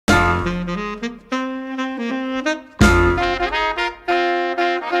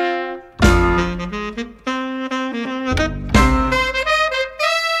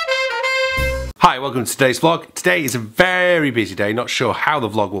welcome to today's vlog. Today is a very busy day, not sure how the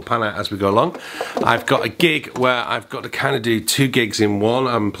vlog will pan out as we go along. I've got a gig where I've got to kind of do two gigs in one.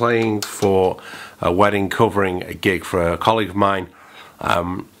 I'm playing for a wedding, covering a gig for a colleague of mine.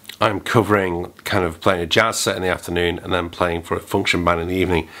 I'm covering, kind of playing a jazz set in the afternoon and then playing for a function band in the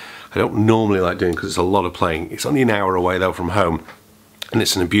evening. I don't normally like doing because it's a lot of playing. It's only an hour away though from home. And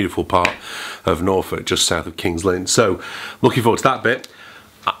it's in a beautiful part of Norfolk, just south of King's Lynn. So, looking forward to that bit.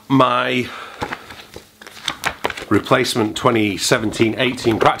 My replacement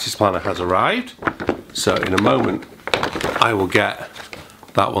 2017-18 practice planner has arrived. So, in a moment, I will get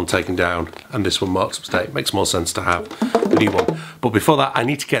that one taken down and this one marked up to date. Makes more sense to have a new one. But before that, I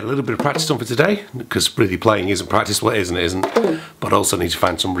need to get a little bit of practice done for today, because really playing isn't practice. Well, it is and it isn't. But I also need to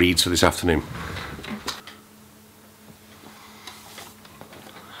find some reeds for this afternoon.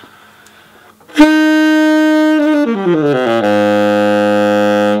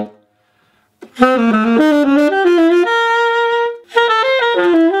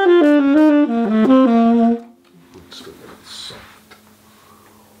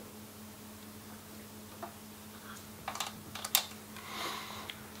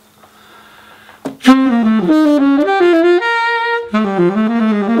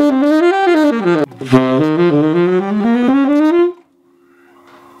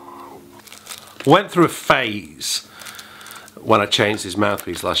 Went through a phase when I changed this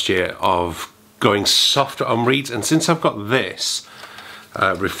mouthpiece last year of going softer on reeds, and since I've got this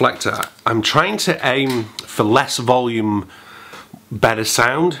reflector, I'm trying to aim for less volume, better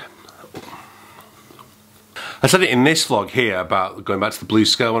sound. I said it in this vlog here about going back to the blue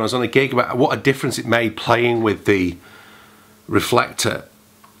scale when I was on a gig, about what a difference it made playing with the reflector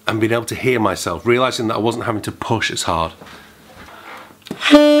and being able to hear myself, realising that I wasn't having to push as hard.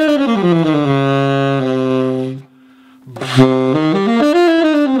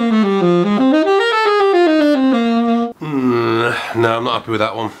 No, I'm not happy with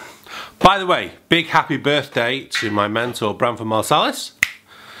that one. By the way, big happy birthday to my mentor, Branford Marsalis.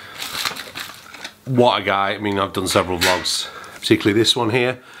 What a guy. I mean, I've done several vlogs, particularly this one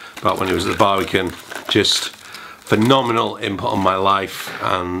here, about when he was at the Barbican. Just phenomenal input on my life,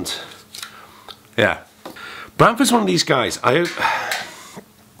 and yeah. Branford's one of these guys, I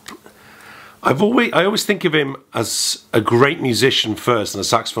always think of him as a great musician first and a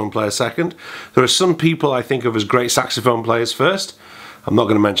saxophone player second. There are some people I think of as great saxophone players first. I'm not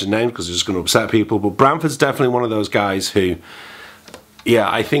going to mention names because it's just going to upset people, but Branford's definitely one of those guys who,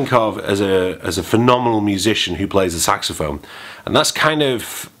 yeah, I think of as a phenomenal musician who plays the saxophone. And that's kind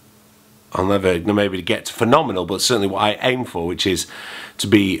of, I'll never maybe get to phenomenal, but certainly what I aim for, which is to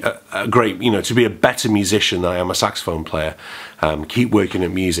be a great, you know, to be a better musician than I am a saxophone player. Keep working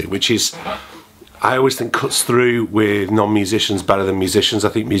at music, which is, I always think, cuts through with non-musicians better than musicians. I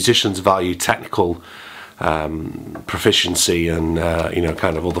think musicians value technical proficiency and, you know,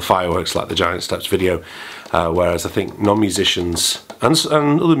 kind of all the fireworks like the Giant Steps video, whereas I think non-musicians,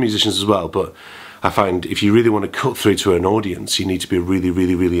 and other musicians as well, but I find if you really want to cut through to an audience, you need to be a really,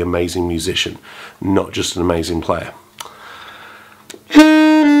 really, really amazing musician, not just an amazing player.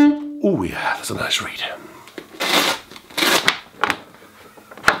 Oh yeah, that's a nice read.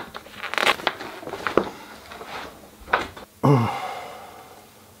 Oh.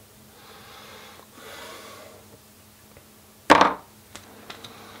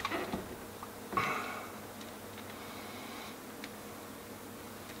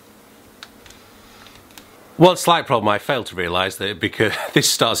 One slight problem, I failed to realise that because this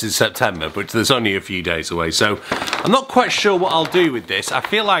starts in September, but there's only a few days away, so I'm not quite sure what I'll do with this. I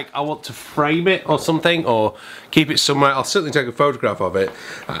feel like I want to frame it or something, or keep it somewhere. I'll certainly take a photograph of it,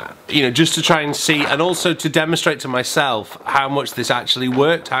 you know, just to try and see, and also to demonstrate to myself how much this actually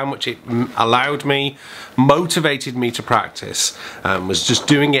worked, how much it allowed me, motivated me to practice, was just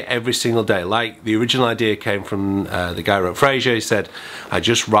doing it every single day. Like, the original idea came from the guy who wrote Frasier. He said, I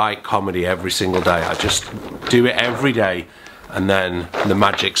just write comedy every single day. I just do it every day, and then the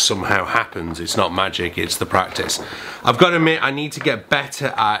magic somehow happens. It's not magic, it's the practice. I've got to admit, I need to get better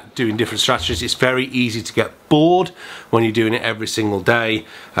at doing different strategies. It's very easy to get bored when you're doing it every single day.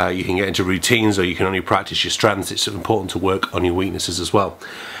 You can get into routines, or you can only practice your strengths. It's important to work on your weaknesses as well.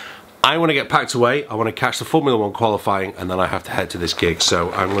 I want to get packed away. I want to catch the Formula 1 qualifying, and then I have to head to this gig. So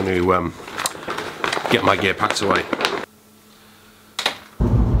I'm going to get my gear packed away.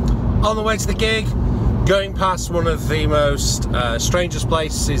 On the way to the gig, going past one of the most strangest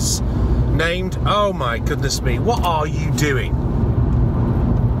places named. Oh my goodness me, what are you doing?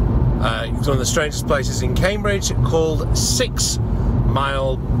 It's one of the strangest places in Cambridge called 6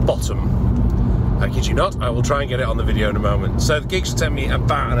 Mile Bottom. I kid you not, I will try and get it on the video in a moment. So the gig should take me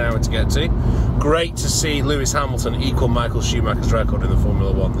about an hour to get to. Great to see Lewis Hamilton equal Michael Schumacher's record in the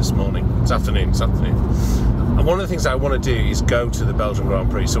Formula 1 this afternoon. And one of the things I want to do is go to the Belgian Grand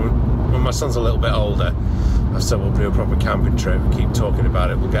Prix. So when my son's a little bit older, I've said we'll do a proper camping trip. Keep talking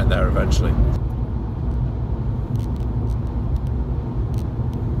about it, we'll get there eventually.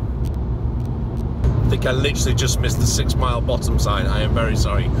 I think I literally just missed the 6 mile bottom sign. I am very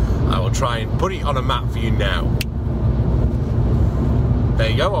sorry. I will try and put it on a map for you now. There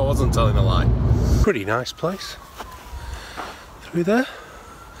you go, I wasn't telling a lie. Pretty nice place. Through there.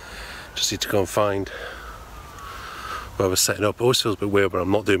 Just need to go and find where we're setting up. It always feels a bit weird when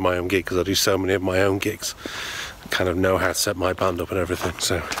I'm not doing my own gig, because I do so many of my own gigs. I kind of know how to set my band up and everything,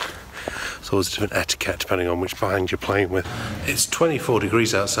 so it's always a different etiquette depending on which band you're playing with. It's 24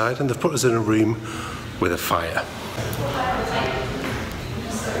 degrees outside and they've put us in a room with a fire.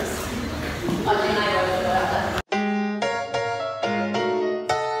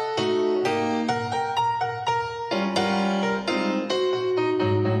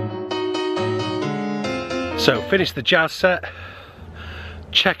 So, finished the jazz set.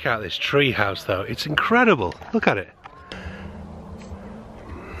 Check out this tree house though, it's incredible, look at it.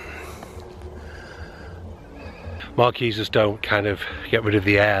 Marquees just don't kind of get rid of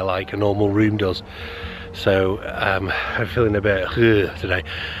the air like a normal room does. So I'm feeling a bit today.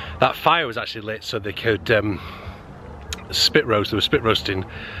 That fire was actually lit so they could spit roast. They were spit roasting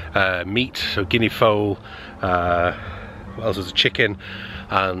meat, so guinea fowl, what else was a chicken,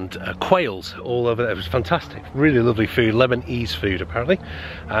 and quails all over there. It was fantastic, really lovely food, Lebanese food apparently.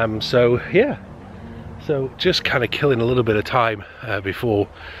 So yeah, so just kind of killing a little bit of time before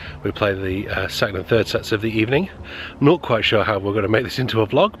we play the second and third sets of the evening. I'm not quite sure how we're going to make this into a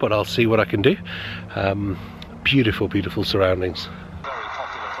vlog, but I'll see what I can do. Beautiful, beautiful surroundings. Very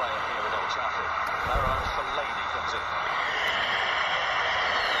popular player here with Old Trafford. Laurent Fellaini comes in.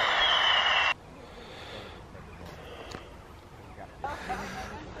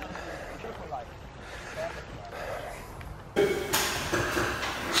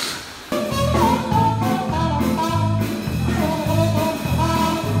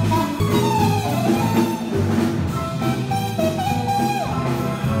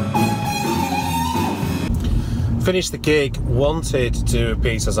 Finished the gig, wanted to do a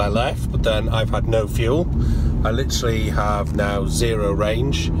piece as I left, but then I've had no fuel. I literally have now 0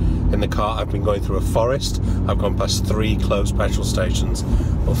 range in the car. I've been going through a forest. I've gone past 3 closed petrol stations.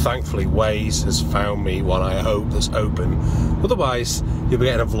 Well, thankfully Waze has found me one I hope that's open. Otherwise, you'll be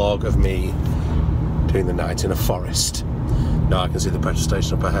getting a vlog of me doing the night in a forest. Now I can see the petrol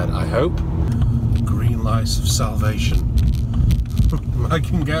station up ahead, I hope. Green lights of salvation. I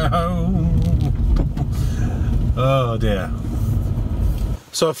can go home. Oh dear.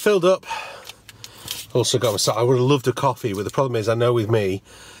 So I've filled up. Also got myself, I would have loved a coffee, but the problem is I know with me,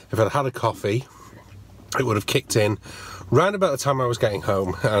 if I'd had a coffee, it would have kicked in round about the time I was getting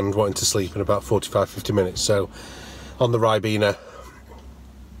home and wanting to sleep in about 45-50 minutes. So on the Ribena,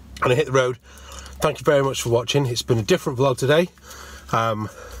 and I hit the road. Thank you very much for watching. It's been a different vlog today. I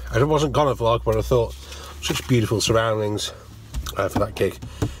wasn't gonna vlog, but I thought such beautiful surroundings for that gig.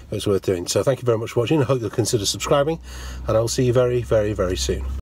 It was worth doing. So thank you very much for watching. I hope you'll consider subscribing, and I'll see you very, very, very soon.